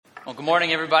Well, good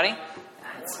morning, everybody.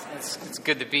 It's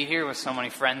good to be here with so many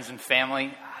friends and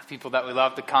family, people that we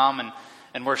love to come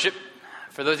and worship.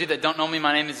 For those of you that don't know me,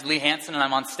 my name is Hanssen, and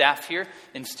I'm on staff here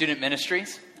in student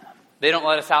ministries. They don't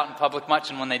let us out in public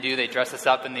much, and when they do, they dress us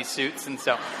up in these suits. And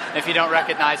so if you don't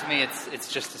recognize me, it's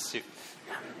just a suit.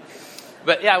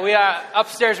 But yeah, we are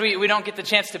upstairs. We don't get the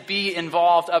chance to be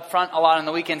involved up front a lot on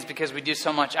the weekends because we do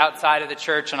so much outside of the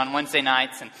church and on Wednesday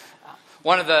nights. And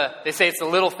they say it's the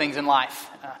little things in life.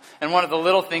 And one of the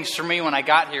little things for me when I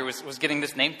got here was getting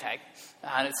this name tag.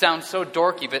 And it sounds so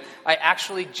dorky, but I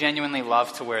actually genuinely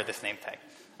love to wear this name tag.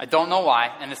 I don't know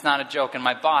why, and it's not a joke, and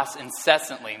my boss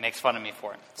incessantly makes fun of me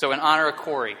for it. So in honor of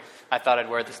Corey, I thought I'd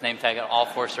wear this name tag at all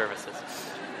 4 services.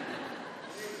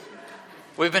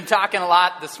 We've been talking a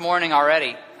lot this morning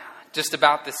already just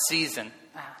about the season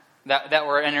that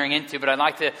we're entering into, but I'd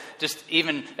like to just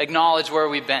even acknowledge where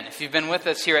we've been. If you've been with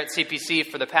us here at CPC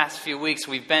for the past few weeks,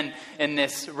 we've been in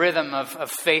this rhythm of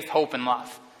faith, hope, and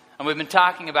love. And we've been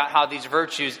talking about how these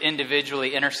virtues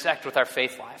individually intersect with our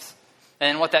faith lives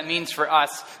and what that means for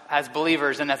us as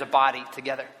believers and as a body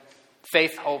together.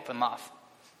 Faith, hope, and love.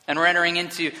 And we're entering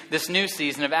into this new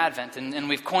season of Advent, and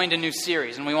we've coined a new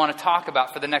series, and we want to talk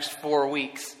about for the next 4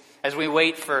 weeks as we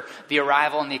wait for the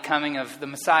arrival and the coming of the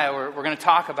Messiah. We're going to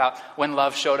talk about when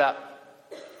love showed up.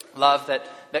 Love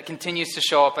that continues to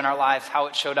show up in our lives, how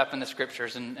it showed up in the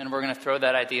Scriptures, and we're going to throw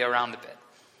that idea around a bit.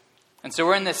 And so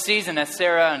we're in this season, as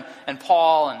Sarah and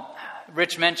Paul and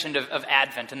Rich mentioned, of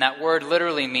Advent, and that word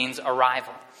literally means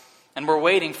arrival. And we're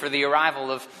waiting for the arrival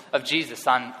of Jesus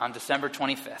on December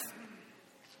 25th.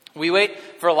 We wait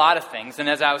for a lot of things, and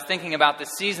as I was thinking about this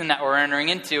season that we're entering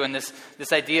into and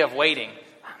this idea of waiting,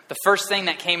 the first thing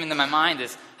that came into my mind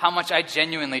is how much I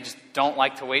genuinely just don't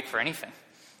like to wait for anything.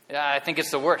 I think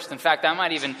it's the worst. In fact, I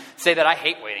might even say that I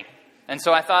hate waiting. And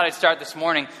so I thought I'd start this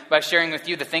morning by sharing with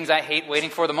you the things I hate waiting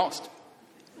for the most.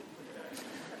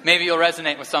 Maybe you'll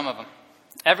resonate with some of them.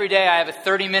 Every day I have a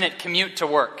 30-minute commute to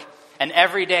work, and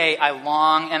every day I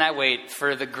long and I wait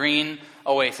for the green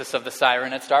oasis of the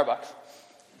siren at Starbucks.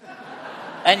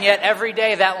 And yet every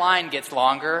day that line gets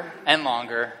longer and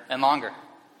longer and longer.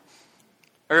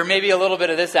 Or maybe a little bit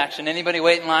of this action. Anybody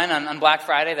wait in line on Black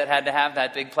Friday that had to have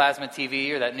that big plasma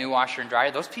TV or that new washer and dryer?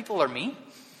 Those people are mean.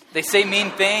 They say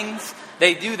mean things.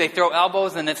 They throw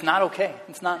elbows, and it's not okay.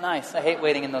 It's not nice. I hate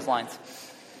waiting in those lines.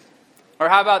 Or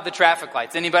how about the traffic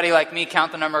lights? Anybody like me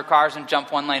count the number of cars and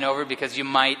jump one lane over because you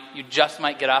just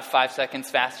might get off 5 seconds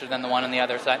faster than the one on the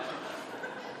other side?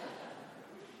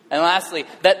 And lastly,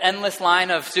 that endless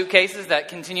line of suitcases that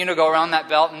continue to go around that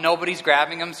belt and nobody's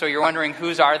grabbing them, so you're wondering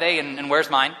whose are they and where's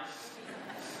mine?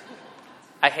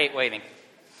 I hate waiting.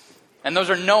 And those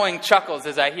are knowing chuckles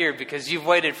as I hear, because you've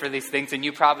waited for these things and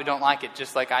you probably don't like it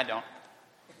just like I don't.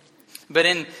 But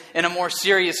in a more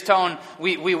serious tone,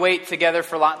 we wait together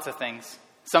for lots of things.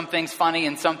 Some things funny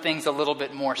and some things a little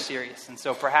bit more serious. And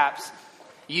so perhaps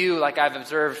you, like I've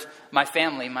observed my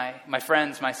family, my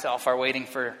friends, myself, are waiting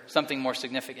for something more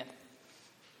significant.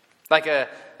 Like a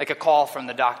call from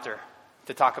the doctor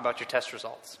to talk about your test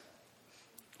results.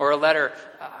 Or a letter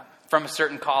from a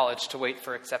certain college to wait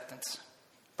for acceptance.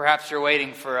 Perhaps you're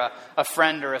waiting for a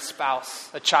friend or a spouse,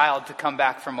 a child to come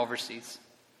back from overseas.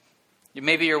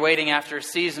 Maybe you're waiting after a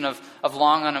season of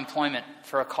long unemployment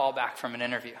for a call back from an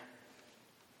interview.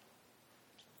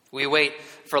 We wait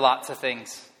for lots of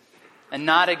things. And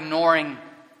not ignoring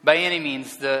by any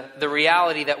means the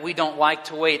reality that we don't like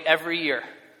to wait every year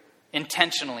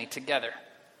intentionally together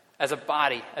as a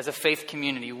body, as a faith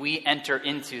community. We enter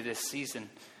into this season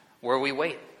where we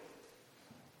wait.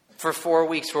 For 4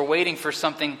 weeks, we're waiting for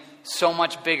something so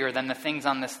much bigger than the things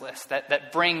on this list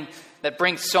that bring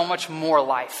so much more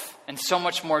life and so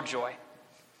much more joy.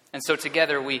 And so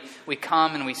together we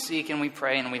come and we seek and we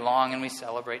pray and we long and we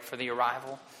celebrate for the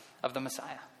arrival of the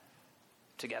Messiah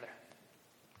together.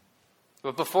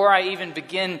 But before I even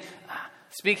begin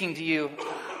speaking to you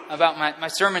about my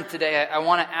sermon today, I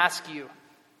want to ask you,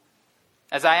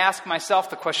 as I ask myself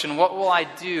the question, what will I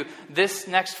do this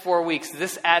next 4 weeks,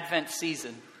 this Advent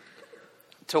season,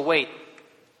 to wait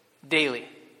daily,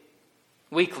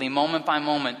 weekly, moment by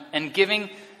moment, and giving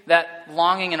that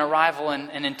longing and arrival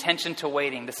and intention to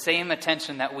waiting the same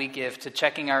attention that we give to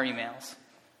checking our emails,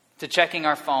 to checking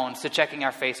our phones, to checking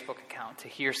our Facebook account, to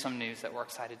hear some news that we're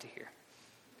excited to hear.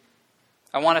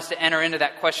 I want us to enter into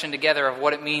that question together of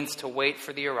what it means to wait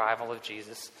for the arrival of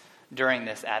Jesus during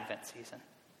this Advent season.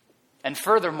 And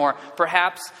furthermore,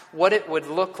 perhaps what it would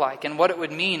look like and what it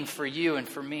would mean for you and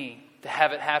for me to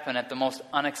have it happen at the most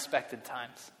unexpected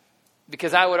times.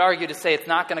 Because I would argue to say it's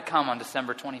not going to come on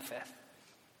December 25th.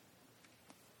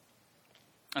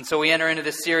 And so we enter into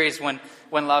this series when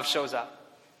love shows up.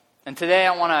 And today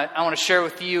I want to share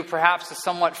with you perhaps a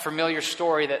somewhat familiar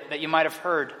story that you might have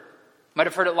heard. Might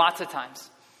have heard it lots of times.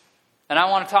 And I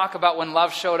want to talk about when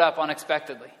love showed up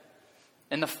unexpectedly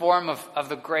in the form of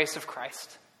the grace of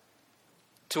Christ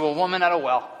to a woman at a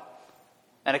well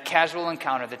and a casual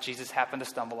encounter that Jesus happened to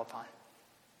stumble upon.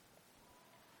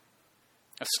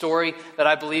 A story that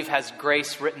I believe has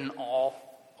grace written all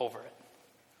over it.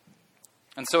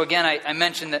 And so again, I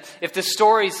mentioned that if this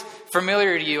story's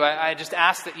familiar to you, I just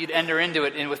ask that you'd enter into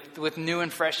it with new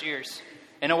and fresh ears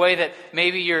in a way that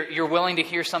maybe you're willing to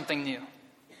hear something new.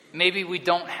 Maybe we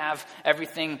don't have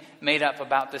everything made up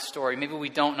about this story. Maybe we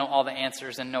don't know all the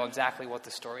answers and know exactly what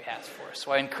the story has for us.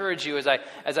 So I encourage you as I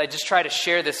just try to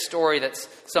share this story that's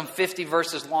some 50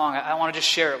 verses long, I want to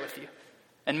just share it with you.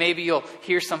 And maybe you'll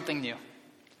hear something new.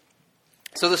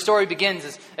 So the story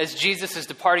begins as Jesus is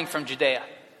departing from Judea.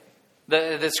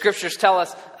 The scriptures tell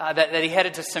us that he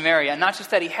headed to Samaria. And not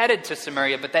just that he headed to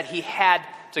Samaria, but that he had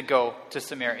to go to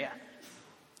Samaria.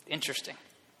 Interesting.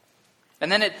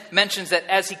 And then it mentions that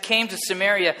as he came to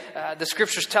Samaria, the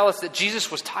scriptures tell us that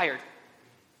Jesus was tired.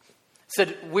 It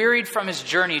said, wearied from his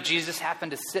journey, Jesus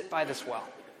happened to sit by this well.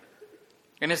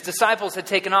 And his disciples had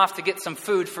taken off to get some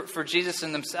food for Jesus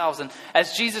and themselves. And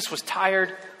as Jesus was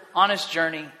tired on his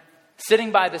journey,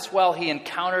 sitting by this well, he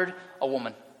encountered a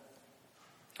woman,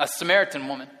 a Samaritan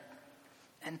woman.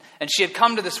 And she had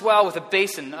come to this well with a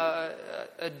basin,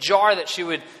 a jar that she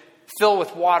would fill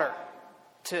with water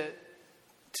to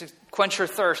quench her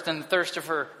thirst and the thirst of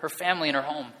her family and her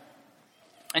home.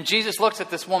 And Jesus looks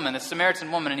at this woman, this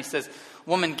Samaritan woman, and he says,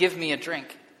 "Woman, give me a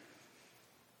drink."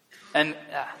 And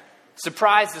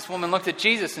surprised, this woman looked at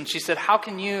Jesus and she said, "How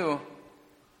can you,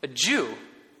 a Jew,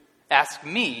 ask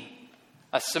me,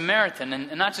 a Samaritan,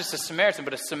 and not just a Samaritan,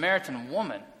 but a Samaritan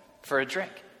woman, for a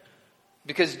drink?"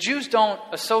 Because Jews don't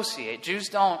associate, Jews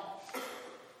don't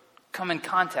come in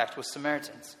contact with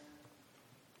Samaritans.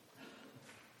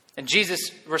 And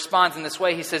Jesus responds in this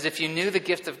way. He says, "If you knew the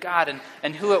gift of God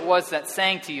and who it was that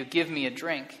sang to you, 'Give me a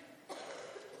drink,'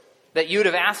 that you would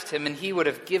have asked him and he would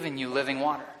have given you living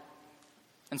water."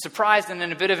 And surprised and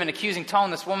in a bit of an accusing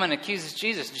tone, this woman accuses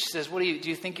Jesus. And she says, do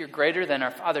you think you're greater than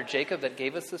our father Jacob that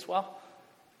gave us this well?"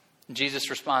 And Jesus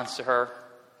responds to her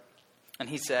and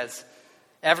he says,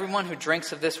 "Everyone who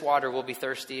drinks of this water will be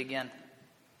thirsty again.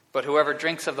 But whoever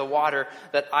drinks of the water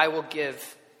that I will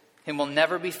give him will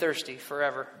never be thirsty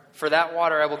forever. For that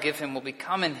water I will give him will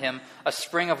become in him a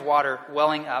spring of water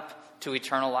welling up to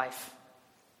eternal life."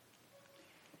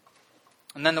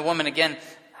 And then the woman again,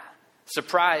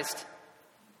 surprised,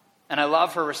 and I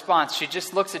love her response. She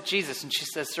just looks at Jesus and she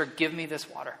says, "Sir, give me this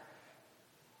water.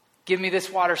 Give me this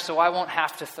water so I won't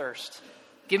have to thirst.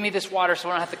 Give me this water so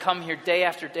I don't have to come here day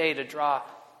after day to draw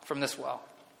from this well."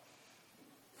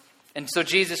 And so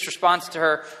Jesus responds to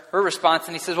her response,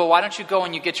 and he says, "Well, why don't you go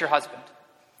and you get your husband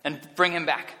and bring him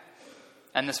back?"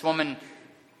 And this woman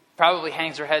probably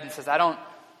hangs her head and says, I don't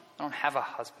have a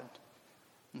husband."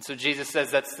 And so Jesus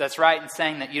says, that's right in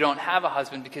saying that you don't have a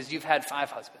husband because you've had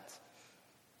 5 husbands.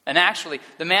 And actually,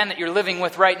 the man that you're living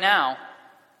with right now,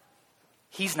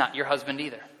 he's not your husband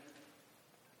either.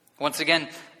 Once again,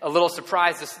 a little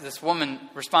surprised, this woman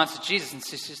responds to Jesus and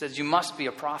she says, "You must be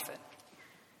a prophet."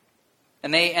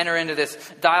 And they enter into this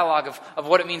dialogue of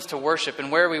what it means to worship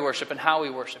and where we worship and how we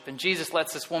worship. And Jesus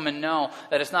lets this woman know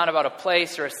that it's not about a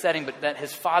place or a setting, but that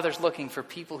his Father's looking for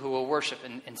people who will worship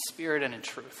in spirit and in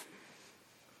truth.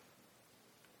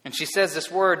 And she says this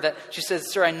word that she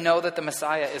says, "Sir, I know that the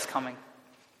Messiah is coming."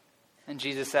 And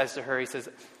Jesus says to her, he says,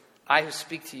 "I who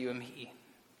speak to you am he."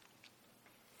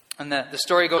 And the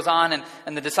story goes on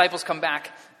and the disciples come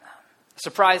back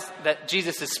surprised that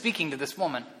Jesus is speaking to this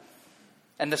woman.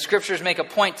 And the scriptures make a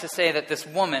point to say that this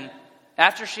woman,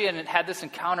 after she had this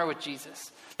encounter with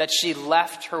Jesus, that she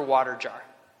left her water jar.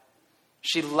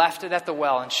 She left it at the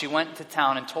well and she went to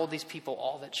town and told these people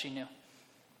all that she knew.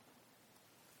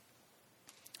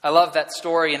 I love that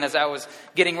story, and as I was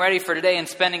getting ready for today and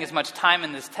spending as much time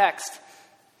in this text,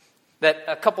 that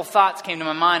a couple thoughts came to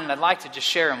my mind and I'd like to just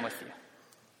share them with you.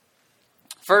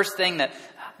 First thing that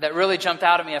really jumped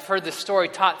out at me, I've heard this story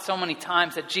taught so many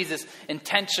times that Jesus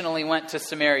intentionally went to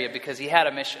Samaria because he had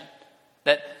a mission.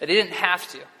 That he didn't have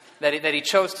to, that he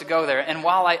chose to go there. And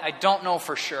while I don't know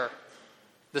for sure,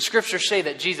 the scriptures say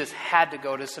that Jesus had to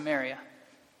go to Samaria.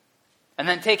 And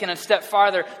then taking a step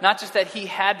farther, not just that he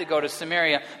had to go to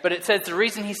Samaria, but it says the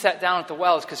reason he sat down at the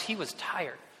well is because he was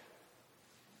tired.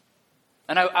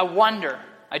 And I wonder,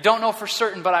 I don't know for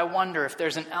certain, but I wonder if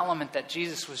there's an element that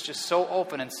Jesus was just so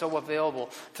open and so available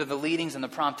to the leadings and the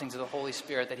promptings of the Holy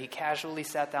Spirit that he casually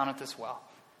sat down at this well,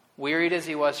 wearied as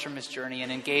he was from his journey,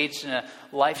 and engaged in a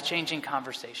life-changing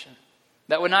conversation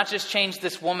that would not just change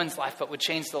this woman's life, but would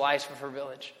change the lives of her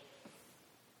village.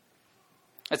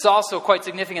 It's also quite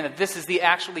significant that this is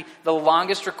actually the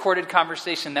longest recorded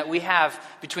conversation that we have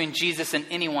between Jesus and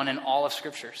anyone in all of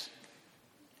Scriptures.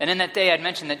 And in that day, I'd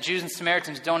mentioned that Jews and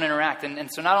Samaritans don't interact.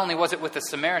 And so not only was it with a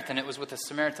Samaritan, it was with a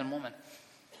Samaritan woman.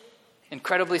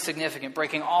 Incredibly significant,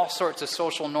 breaking all sorts of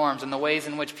social norms and the ways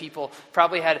in which people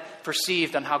probably had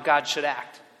perceived on how God should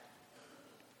act.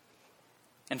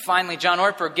 And finally, John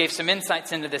Ortberg gave some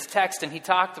insights into this text, and he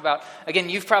talked about, again,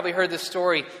 you've probably heard this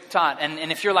story taught, and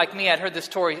if you're like me, I'd heard this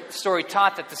story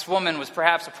taught that this woman was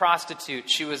perhaps a prostitute.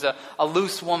 She was a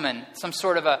loose woman, some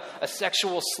sort of a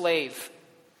sexual slave.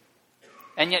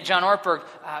 And yet John Ortberg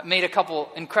made a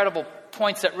couple incredible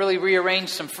points that really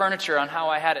rearranged some furniture on how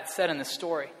I had it said in the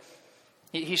story.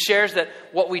 He shares that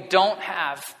what we don't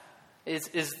have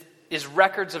is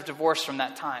records of divorce from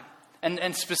that time.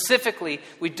 And specifically,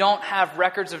 we don't have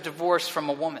records of divorce from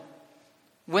a woman.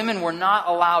 Women were not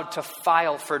allowed to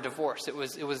file for divorce. It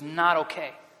was not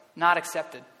okay, not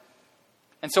accepted.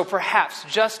 And so perhaps,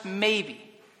 just maybe,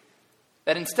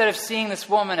 that instead of seeing this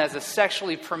woman as a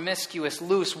sexually promiscuous,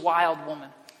 loose, wild woman,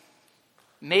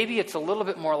 maybe it's a little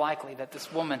bit more likely that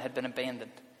this woman had been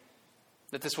abandoned,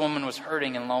 that this woman was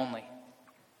hurting and lonely,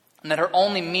 and that her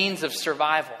only means of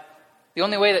survival, the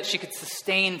only way that she could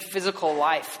sustain physical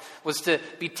life, was to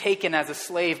be taken as a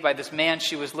slave by this man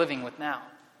she was living with now,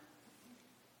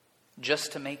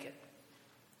 just to make it.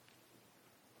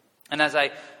 And as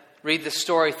I read this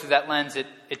story through that lens,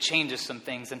 it changes some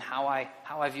things in how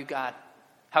I view God,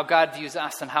 how God views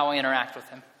us, and how I interact with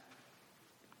Him.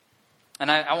 And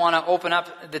I want to open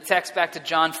up the text back to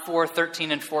John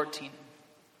 4:13 and 14.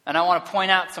 And I want to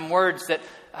point out some words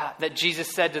that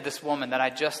Jesus said to this woman that I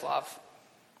just love.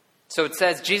 So it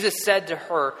says, Jesus said to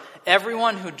her,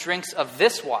 "Everyone who drinks of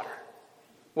this water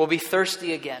will be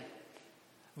thirsty again.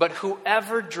 But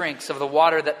whoever drinks of the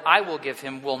water that I will give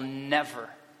him will never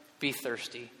be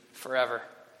thirsty forever.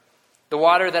 The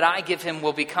water that I give him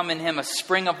will become in him a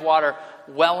spring of water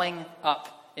welling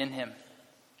up in him."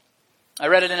 I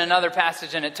read it in another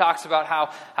passage, and it talks about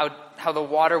how the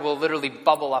water will literally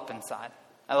bubble up inside.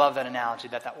 I love that analogy,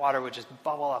 that water would just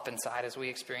bubble up inside as we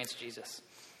experience Jesus.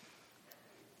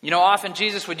 You know, often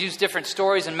Jesus would use different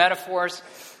stories and metaphors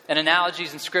and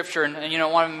analogies in Scripture. And you know,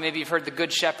 one of them, maybe you've heard the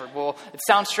Good Shepherd. Well, it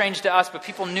sounds strange to us, but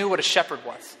people knew what a shepherd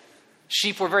was.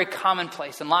 Sheep were very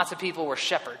commonplace, and lots of people were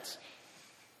shepherds.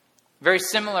 Very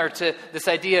similar to this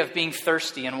idea of being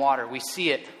thirsty in water. We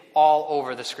see it all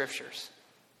over the Scriptures.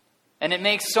 And it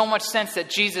makes so much sense that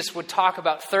Jesus would talk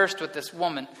about thirst with this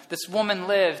woman. This woman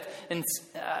lived in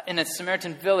a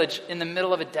Samaritan village in the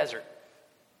middle of a desert,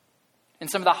 in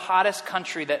some of the hottest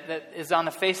country that is on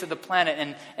the face of the planet.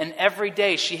 And every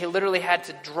day she literally had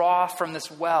to draw from this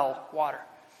well water.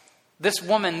 This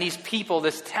woman, these people,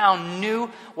 this town knew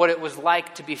what it was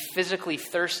like to be physically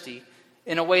thirsty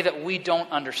in a way that we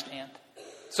don't understand.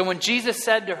 So when Jesus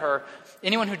said to her,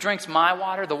 "Anyone who drinks my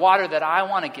water, the water that I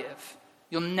want to give,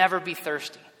 you'll never be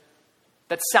thirsty,"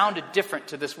 that sounded different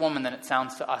to this woman than it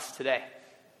sounds to us today.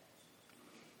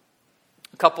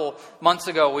 A couple months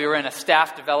ago, we were in a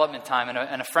staff development time,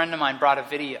 and a friend of mine brought a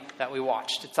video that we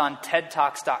watched. It's on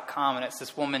TEDTalks.com, and it's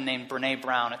this woman named Brene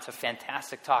Brown. It's a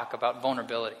fantastic talk about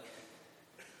vulnerability.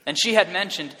 And she had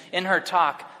mentioned in her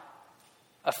talk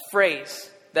a phrase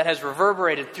that has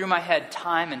reverberated through my head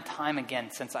time and time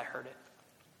again since I heard it.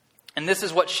 And this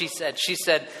is what she said. She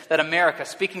said that America,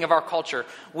 speaking of our culture,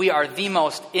 we are the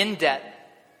most in-debt,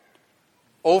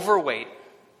 overweight,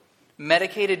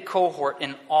 medicated cohort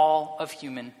in all of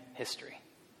human history.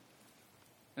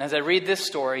 And as I read this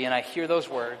story and I hear those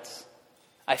words,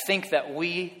 I think that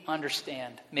we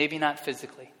understand, maybe not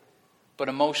physically, but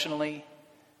emotionally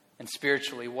and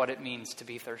spiritually, what it means to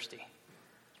be thirsty.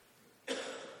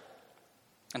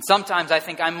 And sometimes I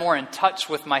think I'm more in touch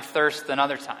with my thirst than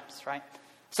other times, right?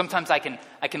 Sometimes I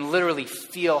can literally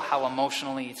feel how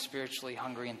emotionally, spiritually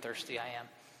hungry and thirsty I am.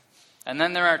 And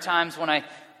then there are times when I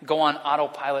go on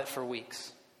autopilot for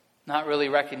weeks, not really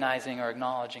recognizing or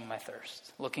acknowledging my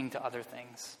thirst, looking to other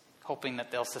things, hoping that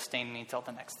they'll sustain me till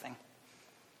the next thing.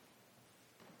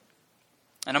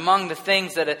 And among the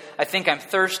things that I think I'm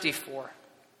thirsty for,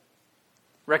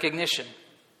 recognition,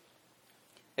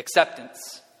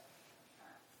 acceptance,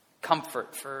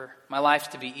 comfort for my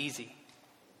life to be easy,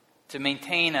 to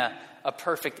maintain a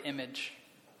perfect image.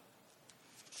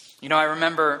 You know, I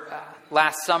remember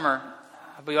last summer,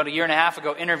 about a year and a half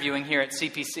ago, interviewing here at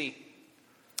CPC.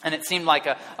 And it seemed like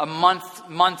a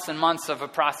months and months of a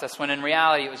process, when in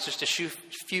reality it was just a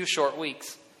few short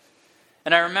weeks.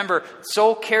 And I remember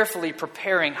so carefully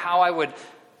preparing how I would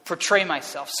portray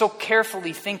myself, so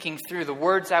carefully thinking through the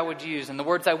words I would use and the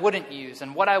words I wouldn't use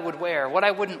and what I would wear, what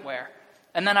I wouldn't wear.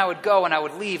 And then I would go and I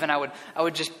would leave and I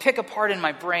would just pick apart in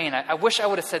my brain. I wish I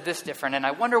would have said this different, and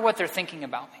I wonder what they're thinking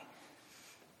about me.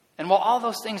 And while all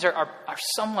those things are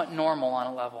somewhat normal on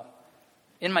a level,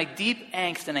 in my deep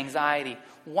angst and anxiety,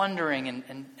 wondering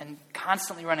and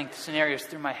constantly running scenarios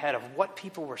through my head of what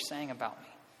people were saying about me,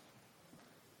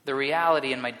 the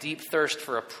reality and my deep thirst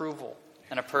for approval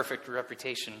and a perfect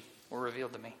reputation were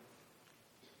revealed to me.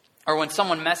 Or when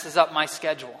someone messes up my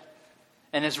schedule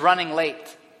and is running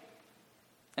late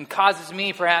and causes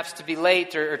me perhaps to be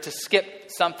late or to skip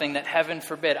something that, heaven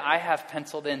forbid, I have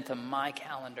penciled into my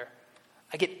calendar,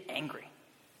 I get angry.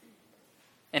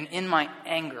 And in my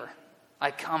anger,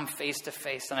 I come face to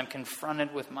face and I'm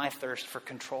confronted with my thirst for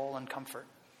control and comfort,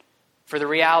 for the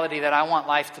reality that I want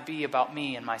life to be about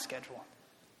me and my schedule.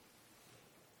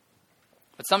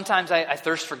 But sometimes I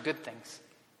thirst for good things.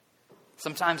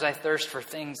 Sometimes I thirst for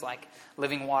things like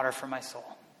living water for my soul,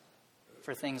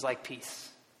 for things like peace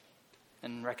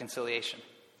and reconciliation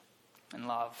and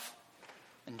love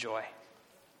and joy.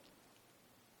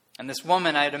 And this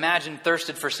woman, I'd imagine,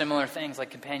 thirsted for similar things like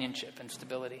companionship and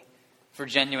stability, for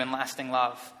genuine, lasting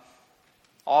love.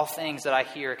 All things that I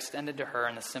hear extended to her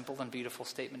in the simple and beautiful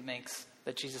statement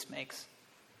that Jesus makes.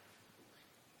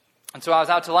 And so I was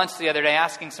out to lunch the other day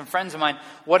asking some friends of mine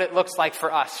what it looks like for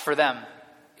us, for them,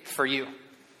 for you,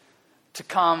 to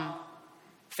come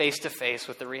face to face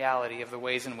with the reality of the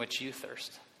ways in which you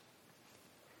thirst.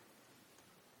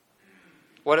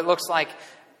 What it looks like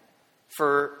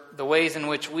for the ways in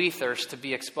which we thirst to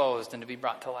be exposed and to be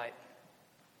brought to light.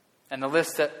 And the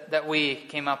list that we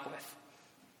came up with.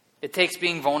 It takes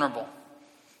being vulnerable,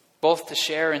 both to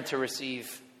share and to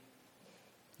receive.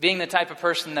 Being the type of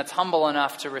person that's humble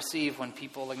enough to receive when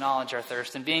people acknowledge our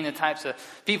thirst. And being the types of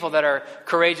people that are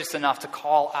courageous enough to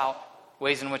call out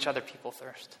ways in which other people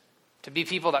thirst. To be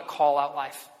people that call out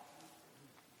life.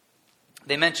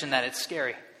 They mentioned that it's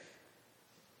scary.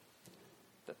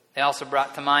 They also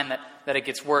brought to mind that it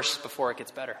gets worse before it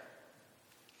gets better.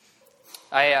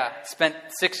 I spent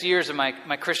 6 years of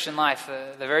my Christian life,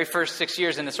 the very first 6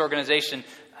 years in this organization,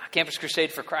 Campus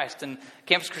Crusade for Christ. And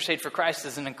Campus Crusade for Christ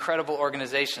is an incredible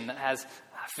organization that has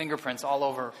fingerprints all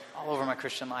over my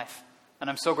Christian life. And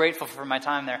I'm so grateful for my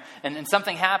time there. And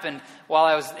something happened while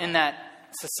I was in that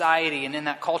society and in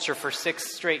that culture for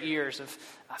 6 straight years of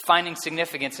finding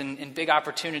significance in big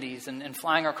opportunities and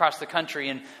flying across the country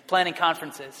and planning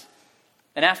conferences.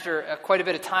 And after quite a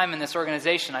bit of time in this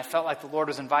organization, I felt like the Lord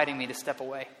was inviting me to step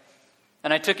away.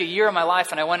 And I took a year of my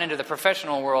life and I went into the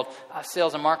professional world,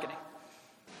 sales and marketing.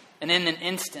 And in an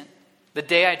instant, the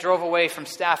day I drove away from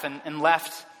staff and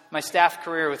left my staff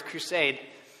career with Crusade,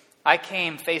 I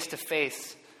came face to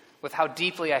face with how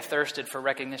deeply I thirsted for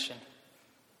recognition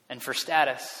and for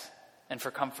status and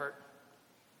for comfort.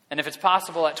 And if it's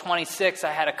possible, at 26,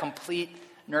 I had a complete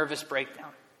nervous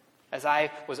breakdown as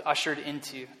I was ushered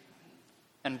into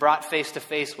and brought face to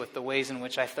face with the ways in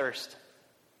which I thirst.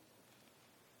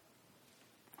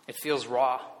 It feels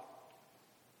raw.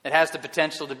 It has the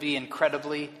potential to be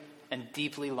incredibly and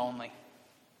deeply lonely.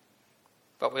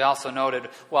 But we also noted,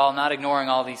 while not ignoring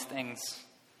all these things,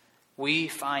 we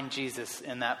find Jesus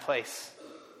in that place.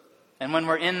 And when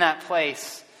we're in that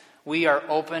place, we are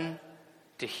open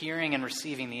to hearing and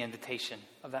receiving the invitation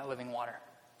of that living water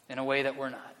in a way that we're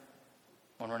not,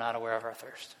 when we're not aware of our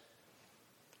thirst.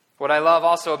 What I love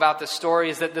also about this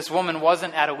story is that this woman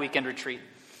wasn't at a weekend retreat.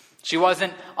 She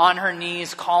wasn't on her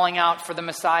knees calling out for the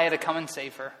Messiah to come and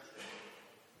save her.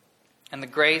 And the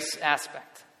grace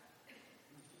aspect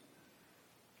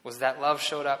was that love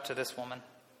showed up to this woman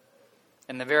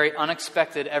in the very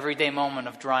unexpected everyday moment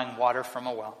of drawing water from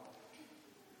a well.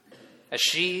 As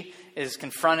she is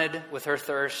confronted with her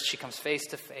thirst, she comes face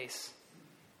to face.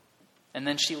 And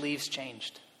then she leaves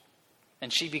changed.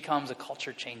 And she becomes a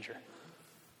culture changer.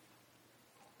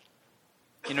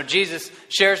 You know, Jesus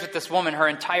shares with this woman her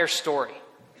entire story.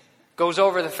 Goes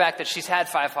over the fact that she's had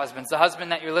 5 husbands. The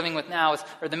husband that you're living with now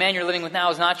the man you're living with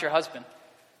now is not your husband.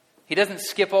 He doesn't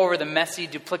skip over the messy,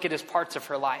 duplicitous parts of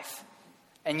her life.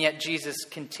 And yet Jesus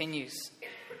continues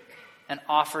and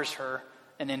offers her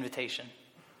an invitation.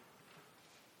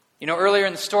 You know, earlier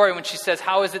in the story when she says,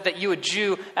 "How is it that you, a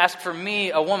Jew, ask for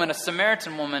me, a woman, a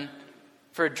Samaritan woman,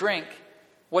 for a drink?"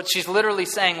 What she's literally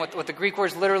saying, what the Greek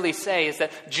words literally say, is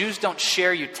that Jews don't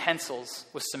share utensils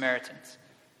with Samaritans.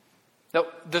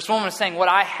 This woman is saying, what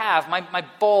I have, my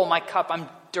bowl, my cup, I'm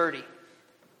dirty.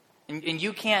 And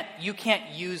you can't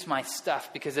use my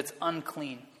stuff because it's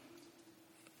unclean.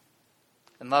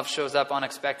 And love shows up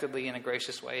unexpectedly in a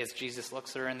gracious way as Jesus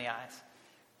looks her in the eyes.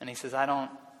 And he says, I don't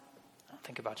I don't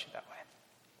think about you that way.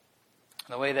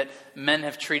 The way that men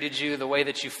have treated you, the way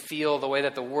that you feel, the way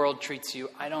that the world treats you,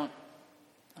 I don't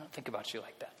think about you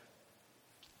like that.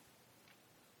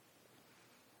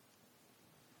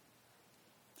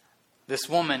 This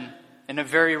woman, in a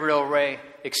very real way,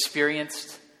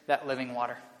 experienced that living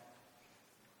water.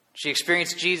 She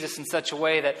experienced Jesus in such a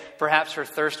way that perhaps her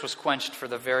thirst was quenched for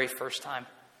the very first time.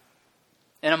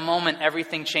 In a moment,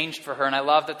 everything changed for her, and I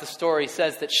love that the story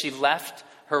says that she left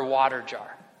her water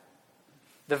jar.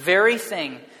 The very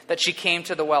thing that she came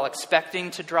to the well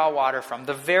expecting to draw water from,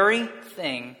 the very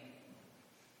thing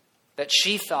that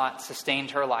she thought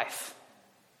sustained her life,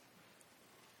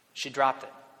 she dropped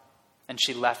it and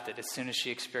she left it as soon as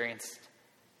she experienced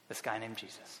this guy named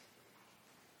Jesus.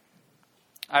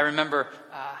 I remember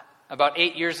about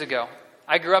 8 years ago,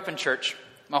 I grew up in church.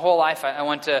 My whole life, I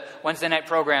went to Wednesday night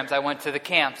programs. I went to the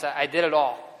camps. I did it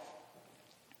all.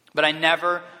 But I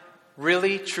never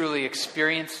really, truly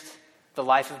experienced the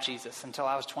life of Jesus until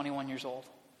I was 21 years old.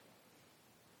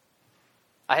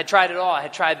 I had tried it all. I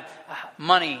had tried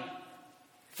money,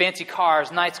 fancy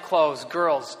cars, nice clothes,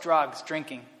 girls, drugs,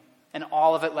 drinking. And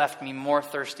all of it left me more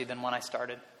thirsty than when I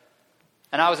started.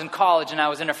 And I was in college and I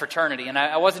was in a fraternity. And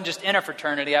I wasn't just in a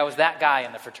fraternity, I was that guy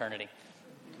in the fraternity.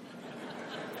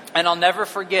 And I'll never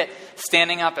forget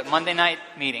standing up at Monday night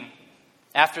meeting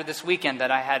after this weekend that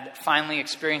I had finally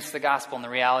experienced the gospel and the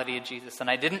reality of Jesus. And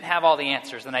I didn't have all the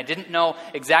answers, and I didn't know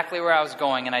exactly where I was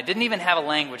going, and I didn't even have a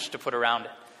language to put around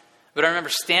it. But I remember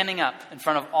standing up in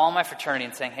front of all my fraternity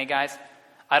and saying, hey guys,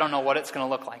 I don't know what it's going to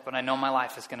look like, but I know my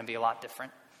life is going to be a lot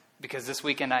different. Because this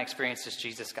weekend I experienced this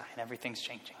Jesus guy, and everything's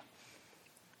changing.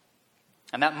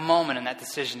 And that moment and that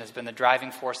decision has been the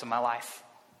driving force of my life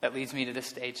that leads me to this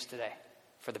stage today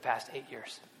for the past 8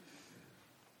 years.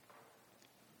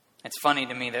 It's funny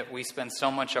to me that we spend so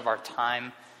much of our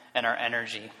time and our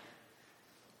energy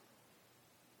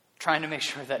trying to make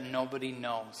sure that nobody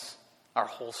knows our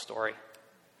whole story.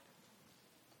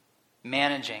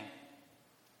 Managing,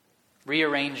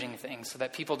 rearranging things so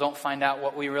that people don't find out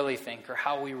what we really think or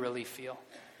how we really feel.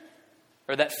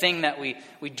 Or that thing that we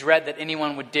dread that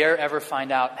anyone would dare ever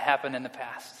find out happened in the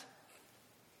past.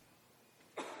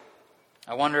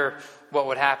 I wonder what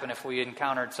would happen if we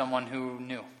encountered someone who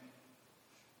knew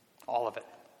all of it.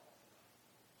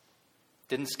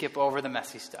 Didn't skip over the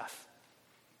messy stuff.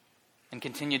 And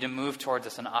continued to move towards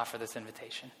us and offer this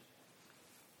invitation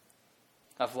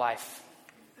of life,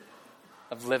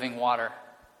 of living water.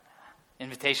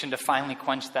 Invitation to finally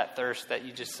quench that thirst that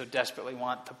you just so desperately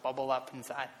want to bubble up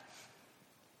inside.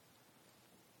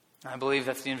 I believe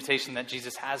that's the invitation that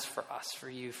Jesus has for us, for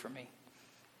you, for me.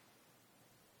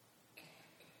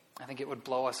 I think it would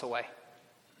blow us away.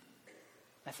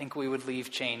 I think we would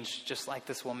leave changed just like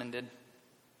this woman did.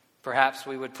 Perhaps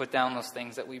we would put down those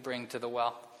things that we bring to the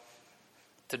well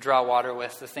to draw water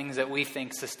with, the things that we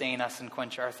think sustain us and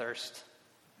quench our thirst,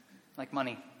 like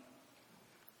money,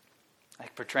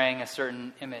 like portraying a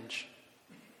certain image,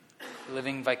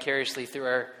 living vicariously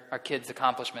through our kids'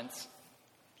 accomplishments,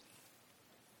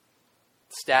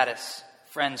 status,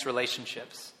 friends,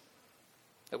 relationships,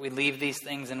 that we'd leave these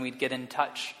things and we'd get in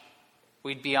touch.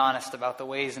 We'd be honest about the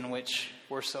ways in which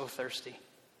we're so thirsty.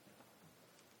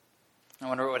 I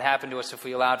wonder what would happen to us if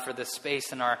we allowed for this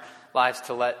space in our lives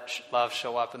to let love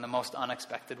show up in the most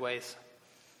unexpected ways.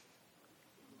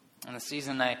 In the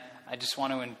season, I just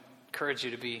want to encourage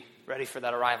you to be ready for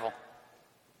that arrival.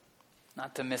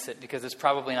 Not to miss it, because it's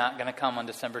probably not going to come on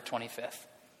December 25th.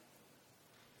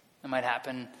 It might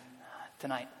happen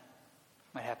tonight.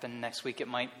 It might happen next week. It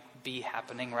might be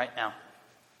happening right now.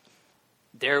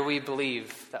 Dare we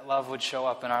believe that love would show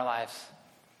up in our lives?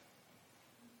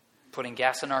 Putting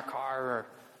gas in our car, or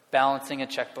balancing a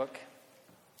checkbook,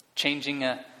 changing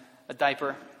a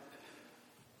diaper,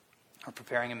 or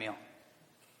preparing a meal.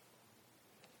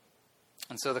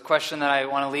 And so the question that I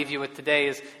want to leave you with today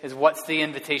is what's the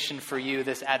invitation for you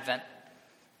this Advent?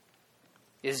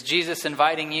 Is Jesus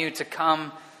inviting you to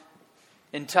come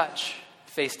in touch,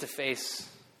 face to face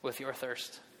with your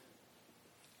thirst?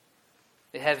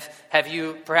 Have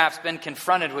you perhaps been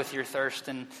confronted with your thirst,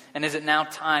 and is it now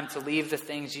time to leave the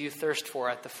things you thirst for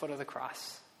at the foot of the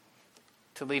cross?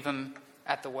 To leave them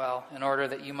at the well in order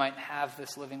that you might have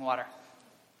this living water?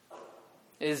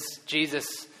 Is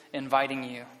Jesus inviting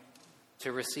you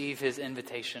to receive his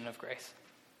invitation of grace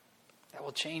that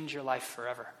will change your life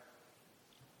forever?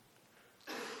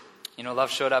 You know,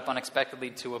 love showed up unexpectedly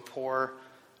to a poor,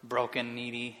 broken,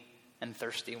 needy, and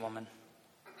thirsty woman.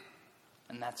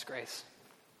 And that's grace.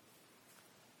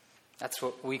 That's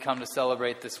what we come to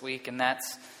celebrate this week, and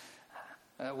that's,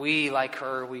 we, like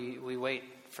her, we wait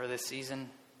for this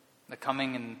season, the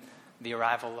coming and the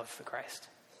arrival of the Christ.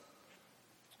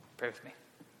 Pray with me.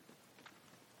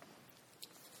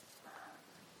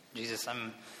 Jesus,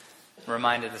 I'm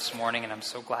reminded this morning, and I'm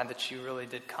so glad that you really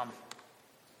did come.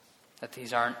 That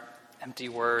these aren't empty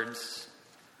words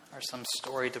or some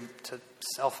story to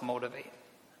self-motivate.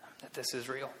 That this is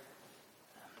real.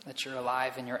 That you're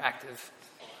alive and you're active.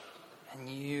 And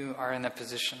you are in the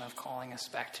position of calling us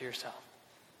back to yourself.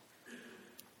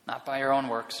 Not by our own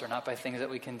works or not by things that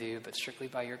we can do, but strictly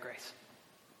by your grace.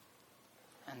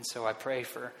 And so I pray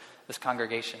for this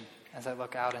congregation as I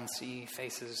look out and see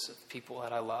faces of people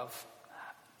that I love,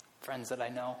 friends that I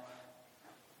know.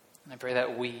 And I pray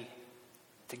that we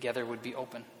together would be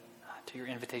open to your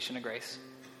invitation to grace.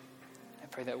 I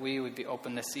pray that we would be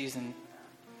open this season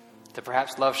to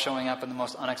perhaps love showing up in the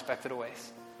most unexpected of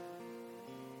ways.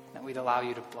 That we'd allow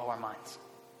you to blow our minds.